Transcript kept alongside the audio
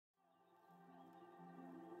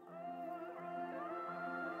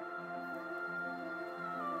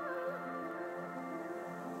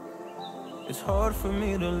It's hard for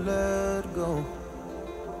me to let go,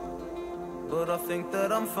 but I think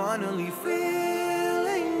that I'm finally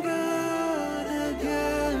feeling good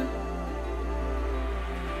again.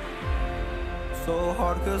 So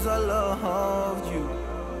hard cause I loved you,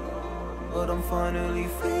 but I'm finally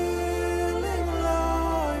feeling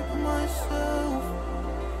like myself.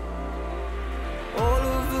 All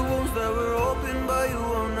of the wounds that were opened by you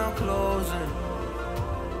are now closing.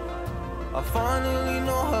 I finally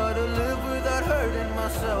know how to live without hurting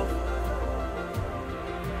myself.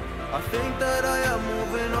 I think that I am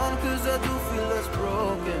moving on cause I do feel less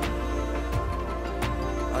broken.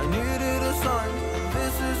 I needed a sign,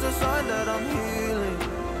 this is a sign that I'm healing.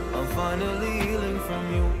 I'm finally healing from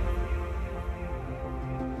you.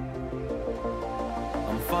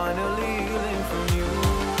 I'm finally healing from you.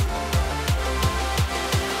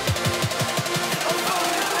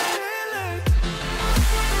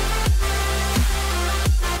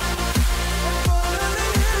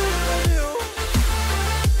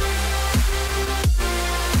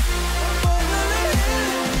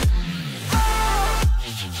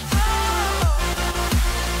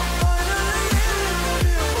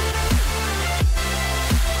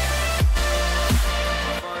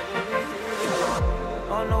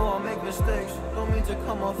 Mistakes, don't mean to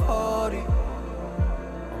come off hardy.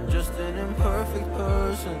 I'm just an imperfect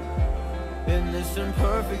person in this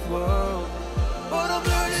imperfect world, but I'm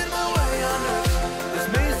learning my way under this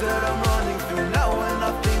maze that I'm running through. Now when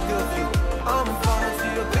I think of you, I'm falling to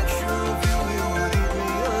a picture of you. You would eat me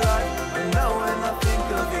alive. And now when I think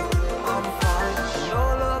of you, I'm fine. And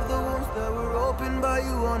all of the wounds that were opened by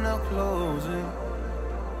you are now closing.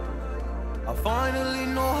 I finally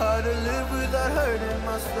know how to live without hurting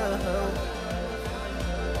myself.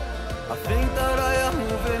 I think